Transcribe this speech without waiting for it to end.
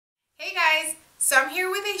Hey guys, so I'm here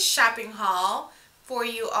with a shopping haul for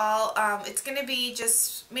you all. It's going to be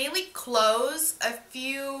just mainly clothes, a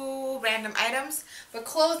few random items, but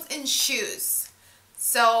clothes and shoes.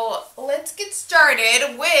 So let's get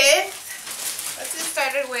started with,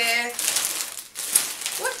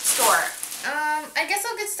 what store? I guess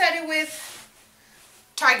I'll get started with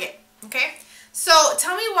Target, okay? So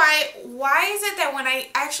tell me why is it that when I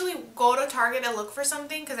actually go to Target to look for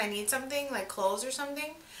something because I need something like clothes or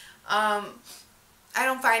something, I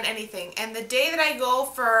don't find anything. And the day that I go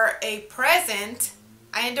for a present,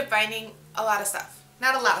 I end up finding a lot of stuff.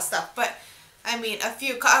 Not a lot of stuff, but I mean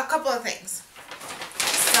a couple of things.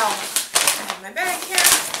 So I have my bag here.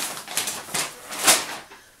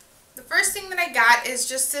 The first thing that I got is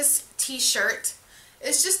just this t-shirt.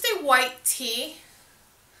 It's just a white tee.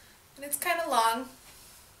 And it's kind of long.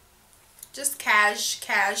 Just cash.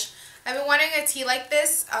 I've been wanting a tee like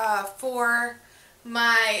this for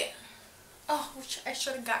my... Oh, I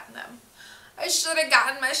should have gotten them. I should have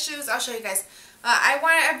gotten my shoes. I'll show you guys. I've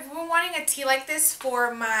been wanting a tee like this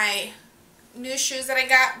for my new shoes that I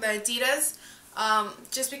got, the Adidas.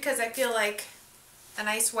 Just because I feel like a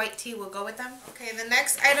nice white tee will go with them. Okay, the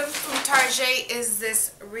next item from Target is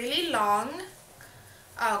this really long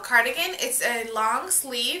cardigan. It's a long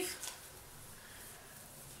sleeve.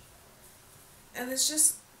 And it's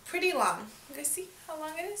just pretty long. You guys see how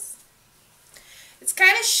long it is? It's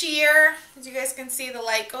kind of sheer, as you guys can see the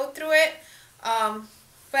light go through it,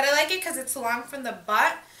 but I like it because it's long from the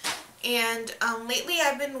butt. And lately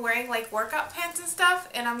I've been wearing like workout pants and stuff,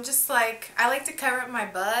 and I'm just like, I like to cover up my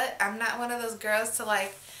butt. I'm not one of those girls to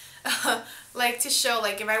like like to show,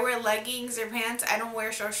 like if I wear leggings or pants, I don't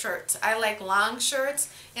wear short shirts. I like long shirts,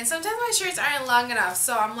 and sometimes my shirts aren't long enough,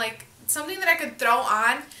 so I'm like something that I could throw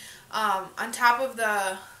on top of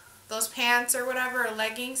those pants or whatever, or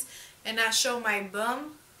leggings, and not show my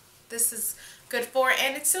bum. This is good for,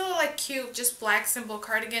 and it's still like cute, just black simple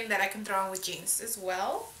cardigan that I can throw on with jeans as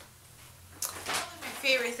well. My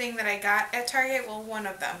favorite thing that I got at Target, well, one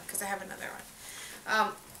of them, because I have another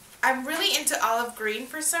one. I'm really into olive green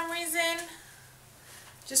for some reason.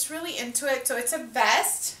 Just really into it. So it's a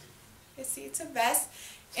vest. You see, it's a vest,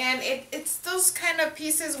 and it's those kind of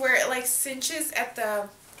pieces where it like cinches at the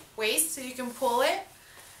waist, so you can pull it.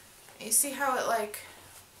 You see how it like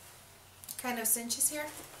kind of cinches here?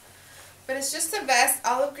 But it's just a vest,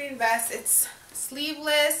 olive green vest. It's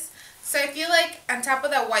sleeveless, so I feel like on top of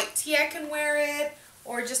that white tee I can wear it,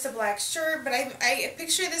 or just a black shirt. But I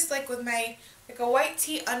picture this like with my a white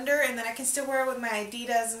tee under, and then I can still wear it with my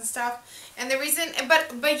Adidas and stuff. And the reason,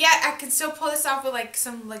 but yet I can still pull this off with like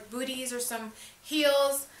some like booties or some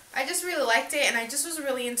heels. I just really liked it, and I just was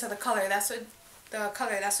really into the color. That's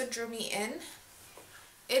what drew me in.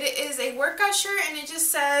 It is a workout shirt, and it just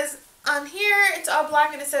says on here, it's all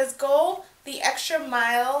black, and it says go the extra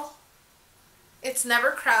mile. It's never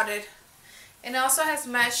crowded. And it also has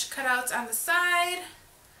mesh cutouts on the side.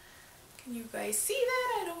 Can you guys see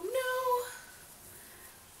that? I don't know.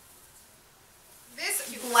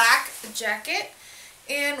 This black jacket,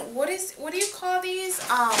 and what do you call these?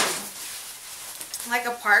 Like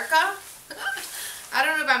a parka? I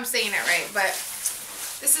don't know if I'm saying it right, but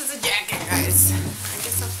this is a jacket, guys. I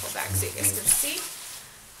guess I'll pull back so you guys can see.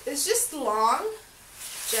 It's just long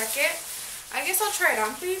jacket. I guess I'll try it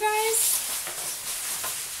on for you guys.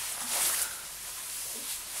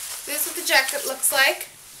 This is what the jacket looks like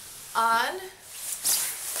on.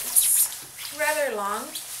 It's rather long.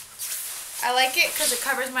 I like it because it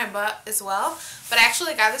covers my butt as well. But I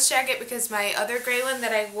actually got this jacket because my other gray one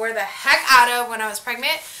that I wore the heck out of when I was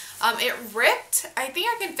pregnant, it ripped. I think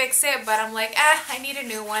I can fix it, but I'm like, I need a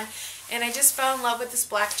new one. And I just fell in love with this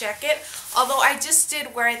black jacket. Although I just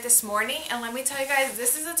did wear it this morning, and let me tell you guys,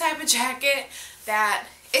 this is the type of jacket that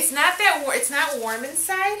it's not warm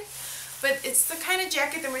inside, but it's the kind of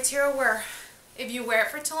jacket, the material where if you wear it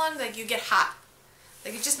for too long, like you get hot.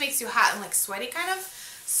 Like it just makes you hot and like sweaty kind of.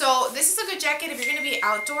 So this is a good jacket if you're gonna be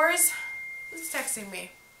outdoors. Who's texting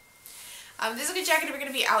me? This is a good jacket if you're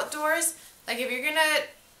gonna be outdoors. Like if you're gonna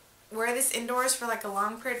wear this indoors for like a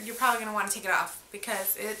long period, you're probably gonna want to take it off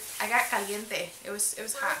because I got caliente. It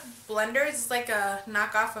was hot. Blenders is like a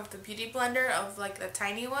knockoff of the beauty blender of like the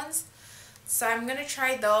tiny ones. So I'm gonna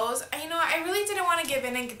try those. I really didn't want to give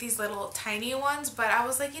in and get these little tiny ones, but I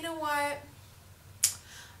was like, you know what?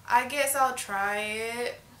 I guess I'll try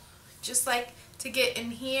it. Just like to get in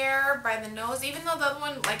here by the nose, even though the other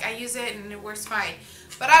one, like I use it and it works fine.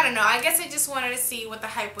 But I don't know. I guess I just wanted to see what the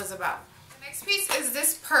hype was about. Next piece is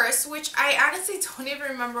this purse, which I honestly don't even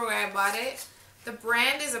remember where I bought it. The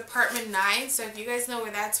brand is Apartment 9, so if you guys know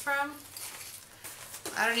where that's from,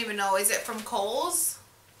 I don't even know. Is it from Kohl's?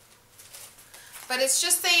 But it's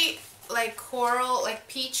just a like coral, like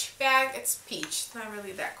peach bag. It's peach. It's not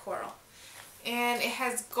really that coral. And it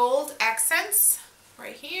has gold accents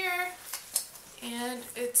right here. And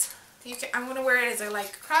it's, I'm going to wear it as a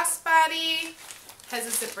like crossbody. Has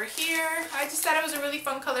a zipper here. I just thought it was a really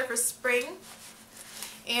fun color for spring.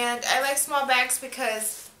 And I like small bags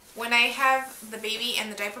because when I have the baby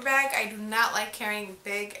and the diaper bag, I do not like carrying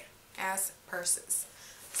big ass purses.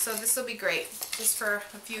 So this will be great just for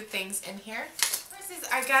a few things in here. First is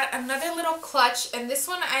I got another little clutch, and this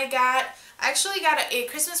one I actually got a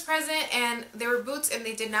Christmas present, and they were boots and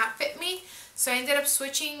they did not fit me. So I ended up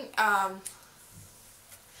switching. I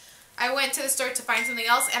went to the store to find something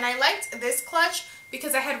else, and I liked this clutch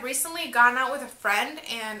because I had recently gone out with a friend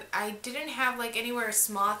and I didn't have like anywhere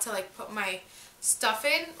small to like put my stuff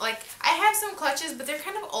in. Like I have some clutches, but they're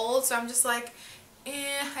kind of old, so I'm just like,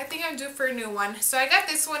 I think I'm due for a new one. So I got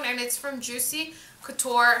this one, and it's from Juicy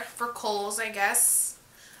Couture for Kohl's, I guess.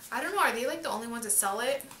 I don't know, are they like the only ones that sell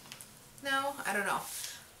it? No, I don't know.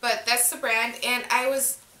 But that's the brand, and I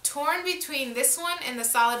was torn between this one and the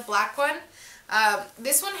solid black one.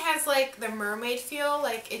 This one has like the mermaid feel,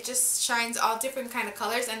 like it just shines all different kind of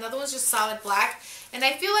colors, and the other one's just solid black. And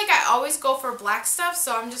I feel like I always go for black stuff,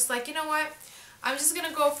 so I'm just like, you know what? I'm just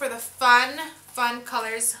gonna go for the fun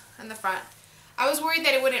colors in the front. I was worried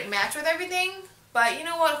that it wouldn't match with everything, but you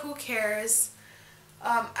know what? Who cares?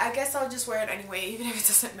 I guess I'll just wear it anyway, even if it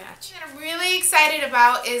doesn't match. What I'm really excited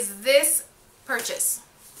about is this purchase.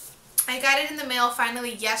 I got it in the mail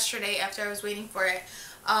finally yesterday after I was waiting for it.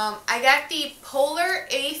 I got the Polar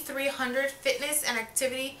A300 Fitness and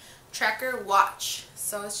Activity Tracker Watch.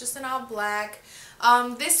 So it's just an all black.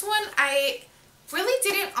 This one I really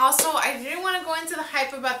didn't I didn't want to go into the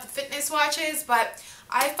hype about the fitness watches, but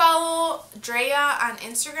I follow Drea on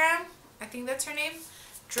Instagram. I think that's her name.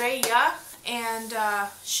 Drea. And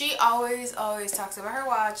she always talks about her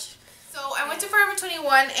watch. So I went to Forever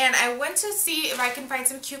 21 and I went to see if I can find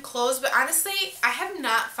some cute clothes, but honestly, I have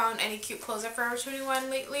not found any cute clothes at Forever 21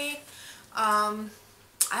 lately. I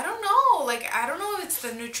don't know, like I don't know if it's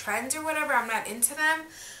the new trends or whatever, I'm not into them.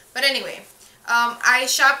 But anyway, I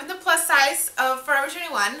shop in the plus size of Forever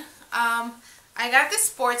 21. I got this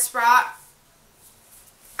sports bra.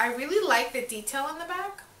 I really like the detail on the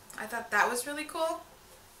back. I thought that was really cool.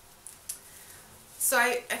 So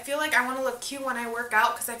I feel like I want to look cute when I work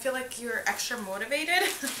out because I feel like you're extra motivated.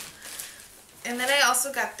 And then I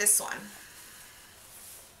also got this one.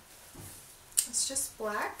 It's just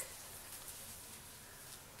black.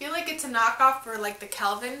 I feel like it's a knockoff for like the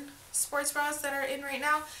Calvin sports bras that are in right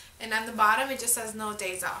now. And on the bottom it just says no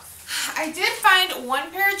days off. I did find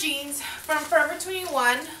one pair of jeans from Forever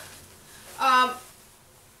 21.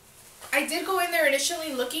 I did go in there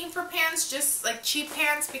initially looking for pants, just like cheap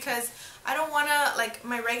pants, because I don't want to, like,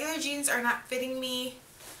 my regular jeans are not fitting me.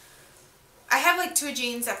 I have like 2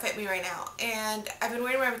 jeans that fit me right now, and I've been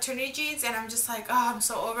wearing my maternity jeans, and I'm just like, oh, I'm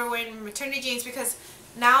so over wearing my maternity jeans, because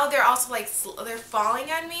now they're also like, they're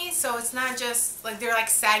falling on me, so it's not just like, they're like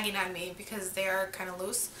sagging on me because they are kind of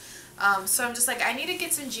loose. So I'm just like, I need to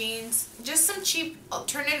get some jeans, just some cheap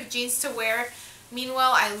alternative jeans to wear.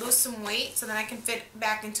 Meanwhile, I lose some weight so then I can fit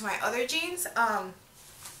back into my other jeans.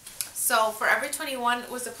 So Forever 21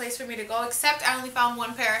 was the place for me to go, except I only found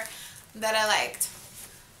one pair that I liked.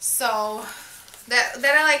 So that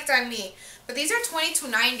I liked on me. But these are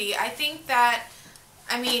 $22.90. I think that,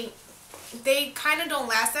 I mean, they kind of don't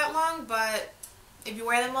last that long, but if you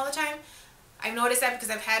wear them all the time, I've noticed that because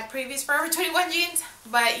I've had previous Forever 21 jeans.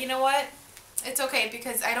 But you know what? It's okay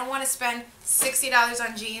because I don't want to spend $60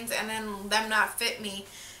 on jeans and then them not fit me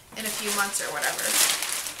in a few months or whatever.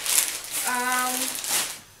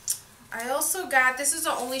 I also got, this is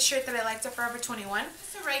the only shirt that I liked at Forever 21.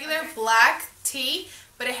 It's a regular black tee,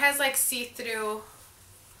 but it has like see-through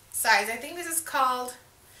sides. I think this is called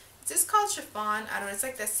chiffon? I don't know, it's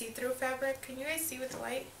like the see-through fabric. Can you guys see with the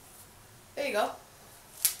light? There you go.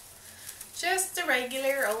 Just a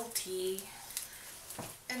regular old tee.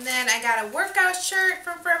 And then I got a workout shirt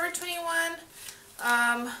from Forever 21.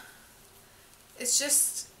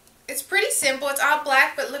 It's pretty simple. It's all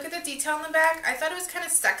black, but look at the detail on the back. I thought it was kind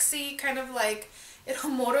of sexy, kind of like it'll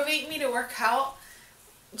motivate me to work out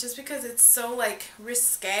just because it's so like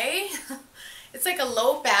risque. It's like a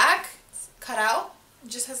low back, it's cut out.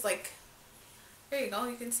 It just has like, there you go,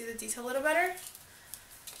 you can see the detail a little better.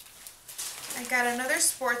 I got another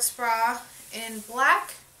sports bra in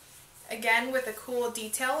black, again with a cool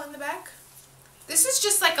detail in the back. This is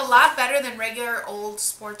just like a lot better than regular old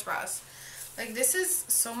sports bras. Like this is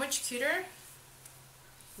so much cuter.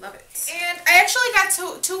 Love it. And I actually got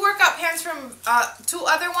two workout pants from two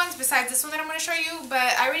other ones besides this one that I'm going to show you,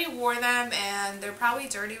 but I already wore them and they're probably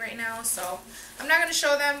dirty right now, so I'm not going to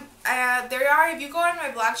show them. There are, if you go on my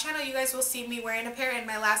vlog channel, you guys will see me wearing a pair in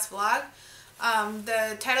my last vlog.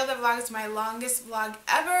 The title of the vlog is my longest vlog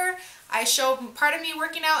ever. I show part of me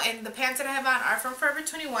working out, and the pants that I have on are from Forever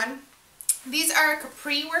 21. These are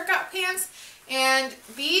capri workout pants, and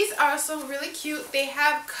these are also really cute. They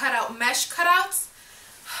have mesh cutouts.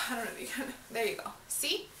 I don't know if you can, there you go.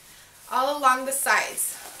 See? All along the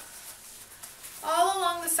sides. All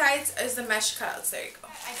along the sides is the mesh cutouts. There you go.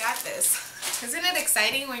 I got this. Isn't it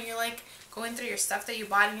exciting when you're like going through your stuff that you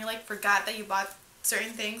bought and you like forgot that you bought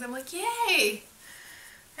certain things? I'm like, yay!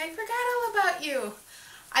 I forgot all about you.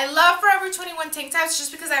 I love Forever 21 tank tops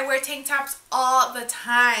just because I wear tank tops all the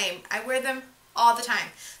time. I wear them all the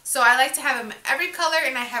time. So I like to have them every color,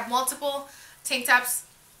 and I have multiple tank tops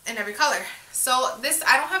in every color. So this,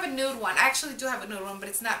 I don't have a nude one. I actually do have a nude one, but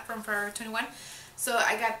it's not from Forever 21. So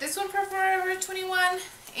I got this one from Forever 21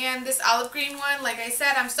 and this olive green one. Like I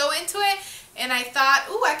said, I'm so into it, and I thought,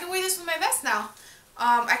 ooh, I can wear this with my vest now.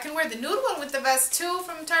 I can wear the nude one with the vest too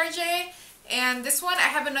from Torrid. And this one, I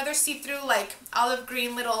have another see-through like olive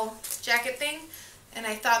green little jacket thing, and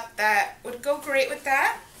I thought that would go great with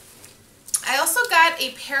that. I also got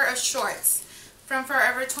a pair of shorts from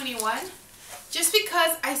Forever 21 just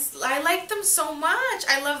because I like them so much.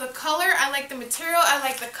 I love the color, I like the material, I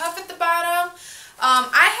like the cuff at the bottom.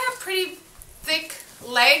 I have pretty thick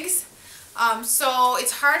legs, so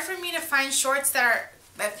it's hard for me to find shorts that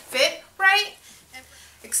fit right.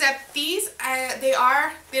 Except these, they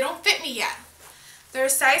don't fit me yet. They're a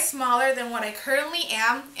size smaller than what I currently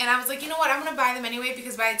am, and I was like, you know what, I'm going to buy them anyway,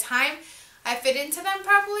 because by the time I fit into them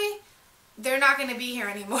properly, they're not going to be here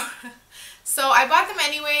anymore. So I bought them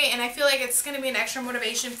anyway, and I feel like it's going to be an extra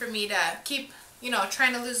motivation for me to keep, you know,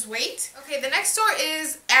 trying to lose weight. Okay, the next store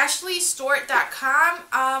is ashleystewart.com.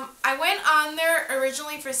 I went on there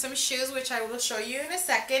originally for some shoes, which I will show you in a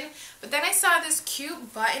second, but then I saw this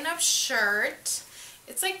cute button-up shirt.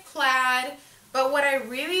 It's like plaid, but what I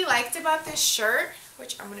really liked about this shirt,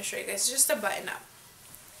 which I'm going to show you guys, is just a button up.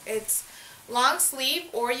 It's long sleeve,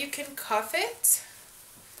 or you can cuff it.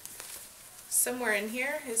 Somewhere in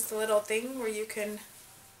here is the little thing where you can,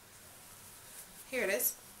 here it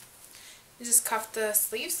is. You just cuff the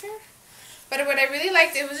sleeves here. But what I really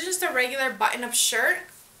liked, it was just a regular button up shirt.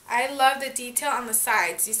 I love the detail on the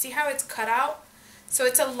sides. You see how it's cut out? So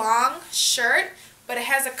it's a long shirt, but it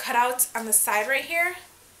has a cutout on the side right here,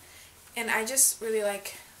 and I just really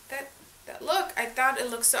like that look. I thought it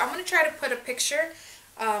looked so. I'm going to try to put a picture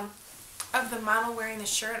of the model wearing the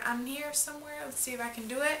shirt on here somewhere. Let's see if I can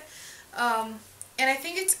do it. And I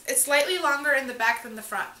think it's slightly longer in the back than the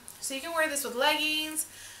front, so you can wear this with leggings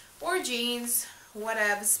or jeans,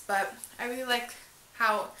 whatevs. But I really like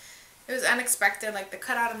how it was unexpected, like the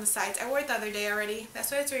cutout on the sides. I wore it the other day already.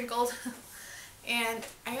 That's why it's wrinkled. And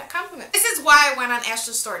I got compliments. This is why I went on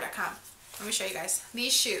ashleystewart.com. Let me show you guys.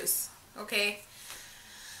 These shoes, okay?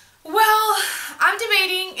 Well, I'm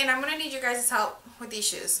debating, and I'm going to need you guys' help with these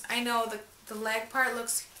shoes. I know the leg part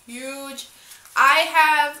looks huge. I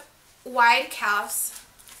have wide calves,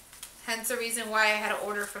 hence the reason why I had to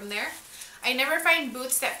order from there. I never find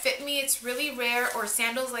boots that fit me. It's really rare, or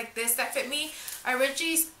sandals like this that fit me. I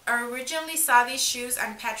originally saw these shoes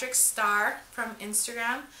on Patrick Starr from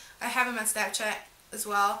Instagram. I have him on Snapchat as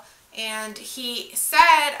well, and he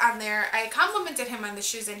said on there, I complimented him on the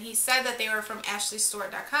shoes, and he said that they were from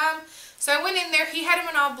ashleystewart.com. So I went in there. He had them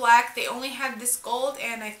in all black. They only had this gold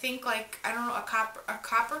and I think like, I don't know, a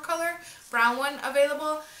copper color, brown one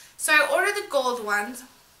available. So I ordered the gold ones,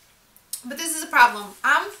 but this is a problem.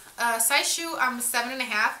 I'm a size shoe, I'm a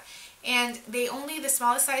 7.5, and the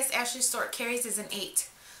smallest size Ashley Stewart carries is an 8.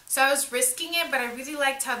 So I was risking it, but I really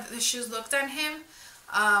liked how the shoes looked on him.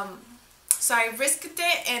 So I risked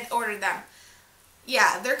it and ordered them.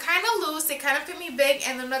 Yeah, they're kind of loose. They kind of fit me big.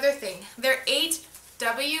 And another thing, they're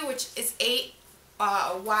 8W, which is 8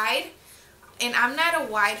 wide. And I'm not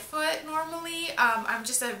a wide foot normally. I'm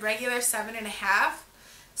just a regular 7.5.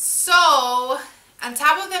 So on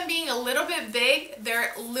top of them being a little bit big,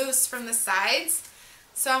 they're loose from the sides.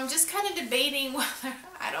 So I'm just kind of debating whether,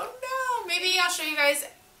 I don't know, maybe I'll show you guys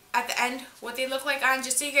at the end what they look like on,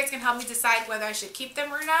 just so you guys can help me decide whether I should keep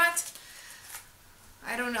them or not.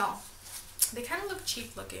 I don't know. They kind of look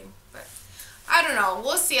cheap looking, but I don't know.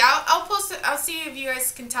 We'll see. I'll post it. I'll see if you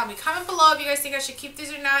guys can tell me. Comment below if you guys think I should keep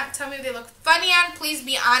these or not. Tell me if they look funny on. Please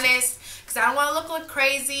be honest, because I don't want to look like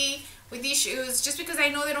crazy with these shoes just because I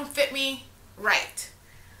know they don't fit me right.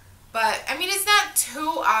 But I mean, it's not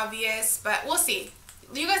too obvious, but we'll see.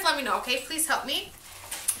 You guys let me know, okay? Please help me.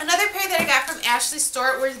 Another pair that I got from Ashley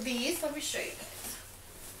Stewart were these. Let me show you guys.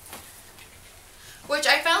 Which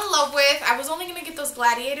I fell in love with. I was only going to get those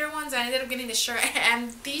Gladiator ones. I ended up getting the shirt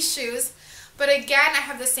and these shoes. But again, I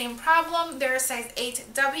have the same problem. They're a size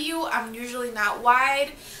 8W. I'm usually not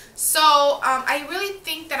wide. So I really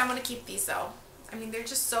think that I'm going to keep these though. I mean, they're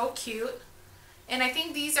just so cute. And I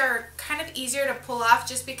think these are kind of easier to pull off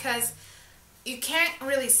just because you can't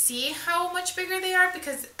really see how much bigger they are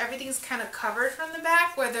because everything's kind of covered from the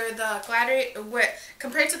back, whether the Gladiator,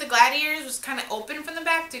 compared to the Gladiators, was kind of open from the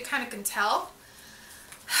back, you kind of can tell.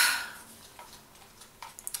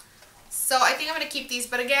 So I think I'm going to keep these,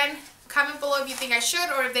 but again, comment below if you think I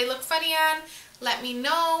should or if they look funny on, let me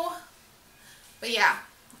know. But yeah,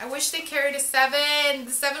 I wish they carried a 7.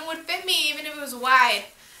 The 7 would fit me even if it was wide.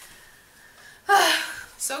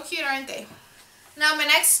 So cute, aren't they? Now my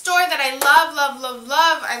next store that I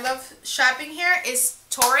I love shopping here is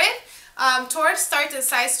Torrid. Torrid starts at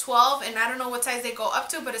size 12 and I don't know what size they go up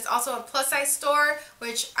to, but it's also a plus size store,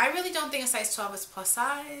 which I really don't think a size 12 is plus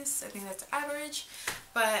size. I think that's average,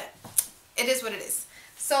 but it is what it is.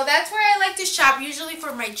 So that's where I like to shop usually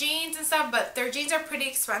for my jeans and stuff, but their jeans are pretty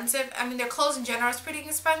expensive. I mean, their clothes in general is pretty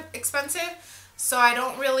expensive, so I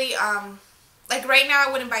don't really like right now I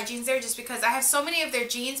wouldn't buy jeans there just because I have so many of their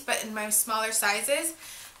jeans but in my smaller sizes.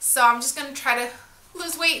 So I'm just going to try to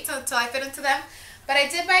lose weight until I fit into them. But I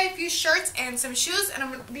did buy a few shirts and some shoes,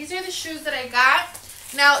 and these are the shoes that I got.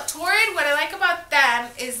 Now Torrid, what I like about them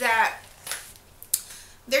is that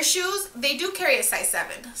their shoes, they do carry a size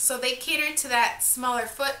 7. So they cater to that smaller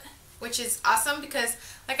foot, which is awesome because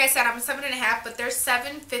like I said, I'm a 7.5, but their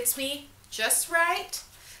 7 fits me just right.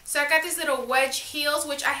 So I got these little wedge heels,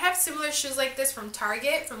 which I have similar shoes like this from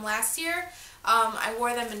Target from last year. I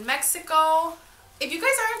wore them in Mexico. If you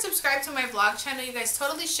guys aren't subscribed to my vlog channel, you guys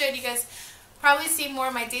totally should. You guys probably see more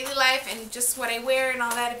of my daily life and just what I wear and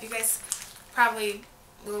all that. If you guys probably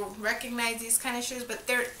will recognize these kind of shoes, but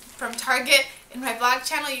they're from Target in my vlog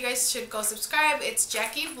channel. You guys should go subscribe. It's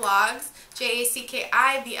Jackie Vlogs,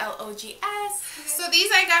 JACKIVLOGS. So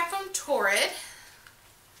these I got from Torrid.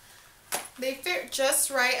 They fit just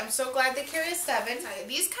right. I'm so glad they carry a 7.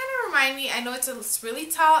 These kind of remind me, I know it's a really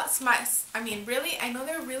tall, I know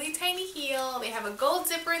they're a really tiny heel. They have a gold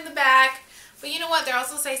zipper in the back, but you know what? They're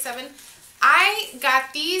also size 7. I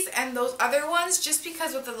got these and those other ones just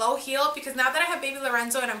because with the low heel, because now that I have baby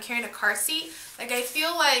Lorenzo and I'm carrying a car seat, like I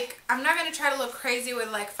feel like I'm not going to try to look crazy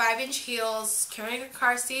with like 5-inch heels, carrying a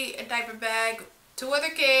car seat, a diaper bag, 2 other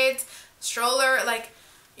kids, stroller, like,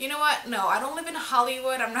 you know what? No, I don't live in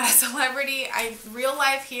Hollywood. I'm not a celebrity. I'm real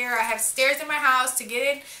life here. I have stairs in my house to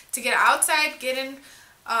get in, to get outside, get in.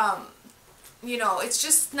 You know, it's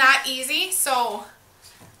just not easy. So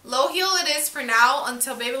low heel it is for now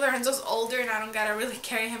until baby Lorenzo's older and I don't gotta really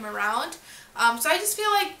carry him around. So I just feel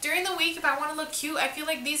like during the week, if I want to look cute, I feel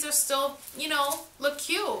like these are still, you know, look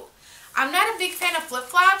cute. I'm not a big fan of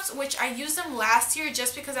flip-flops, which I used them last year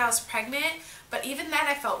just because I was pregnant, but even then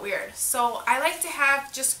I felt weird. So I like to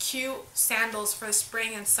have just cute sandals for the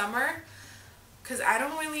spring and summer because I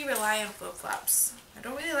don't really rely on flip-flops. I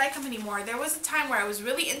don't really like them anymore. There was a time where I was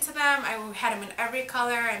really into them. I had them in every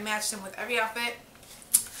color. I matched them with every outfit,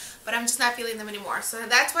 but I'm just not feeling them anymore. So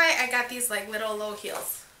that's why I got these like little low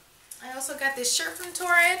heels. I also got this shirt from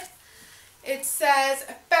Torrid. It says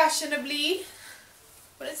fashionably,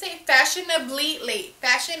 what did it say? Fashionably late.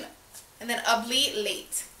 Fashion and then ably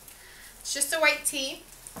late. It's just a white tee.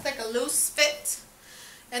 It's like a loose fit.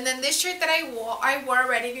 And then this shirt that I wore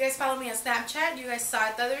already. If you guys follow me on Snapchat, you guys saw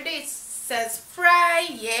it the other day. It says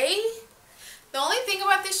Friday. The only thing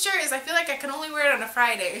about this shirt is I feel like I can only wear it on a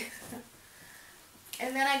Friday.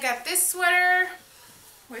 And then I got this sweater,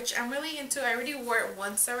 which I'm really into. I already wore it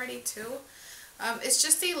once already too. It's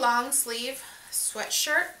just a long sleeve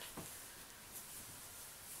sweatshirt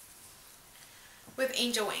with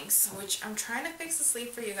angel wings, which I'm trying to fix the sleeve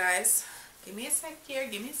for you guys. Give me a sec here,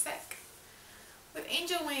 give me a sec. With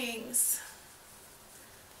angel wings.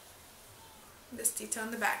 This detail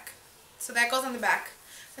in the back. So that goes on the back.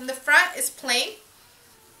 And the front is plain.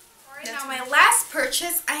 Alright, now my last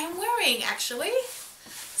purchase I am wearing actually.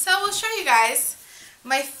 So I will show you guys.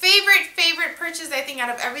 My favorite purchase I think out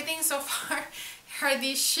of everything so far are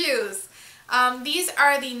these shoes. These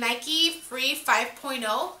are the Nike Free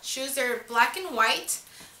 5.0 shoes. They're black and white.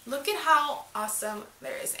 Look at how awesome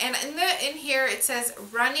there is. And in here it says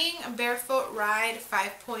Running Barefoot Ride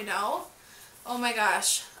 5.0. Oh my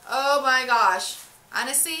gosh. Oh my gosh.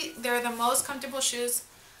 Honestly, they're the most comfortable shoes,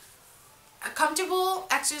 comfortable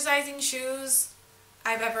exercising shoes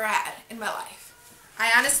I've ever had in my life.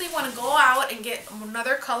 I honestly want to go out and get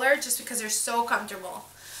another color just because they're so comfortable.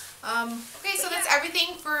 Okay, so that's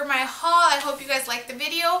everything for my haul. I hope you guys liked the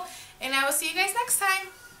video, and I will see you guys next time.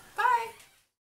 Bye!